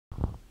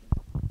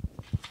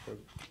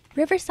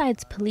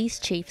Riverside's police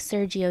chief,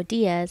 Sergio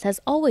Diaz, has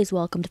always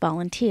welcomed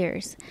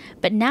volunteers,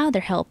 but now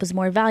their help is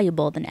more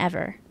valuable than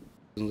ever.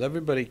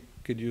 Everybody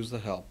could use the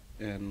help,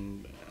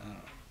 and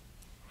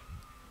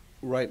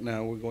right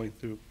now we're going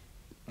through,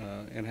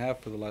 and have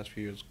for the last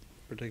few years,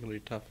 particularly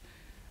tough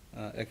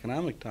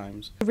economic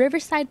times. The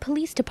Riverside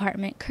Police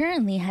Department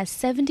currently has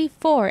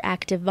 74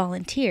 active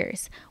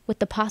volunteers, with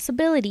the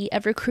possibility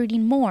of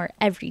recruiting more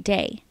every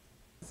day.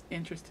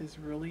 Interest has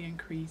really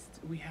increased.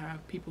 We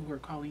have people who are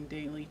calling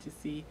daily to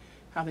see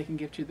how they can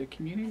give to the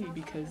community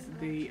because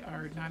they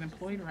are not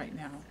employed right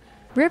now.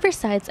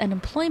 Riverside's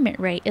unemployment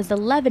rate is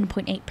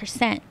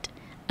 11.8%,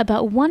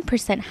 about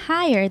 1%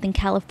 higher than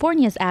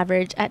California's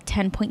average at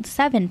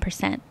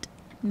 10.7%.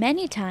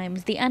 Many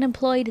times, the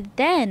unemployed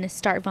then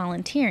start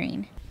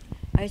volunteering.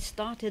 I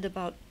started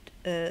about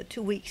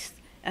 2 weeks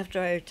after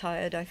I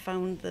retired. I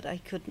found that I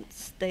couldn't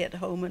stay at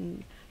home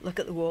and look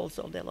at the walls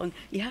all day long.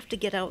 You have to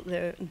get out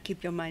there and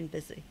keep your mind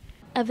busy.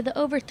 Of the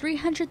over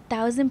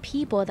 300,000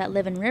 people that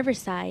live in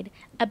Riverside,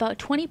 about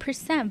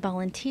 20%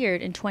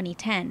 volunteered in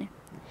 2010.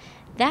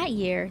 That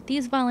year,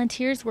 these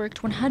volunteers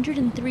worked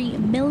 103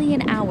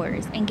 million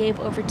hours and gave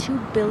over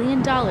 $2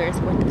 billion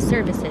worth of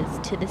services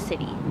to the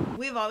city.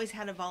 We've always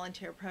had a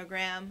volunteer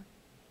program,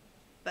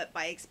 but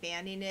by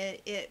expanding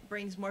it, it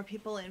brings more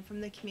people in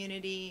from the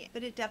community,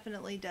 but it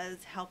definitely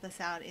does help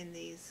us out in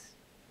these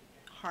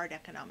hard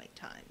economic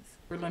times.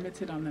 We're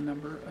limited on the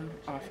number of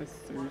office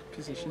or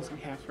positions we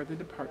have for the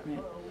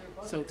department,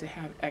 so to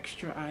have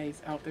extra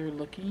eyes out there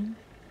looking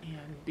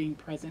and being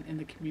present in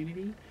the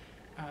community,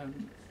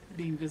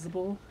 being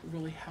visible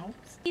really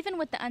helps. Even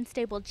with the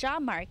unstable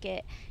job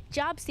market,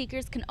 job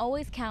seekers can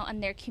always count on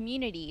their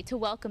community to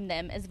welcome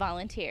them as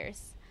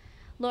volunteers.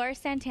 Laura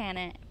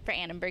Santana for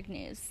Annenberg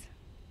News.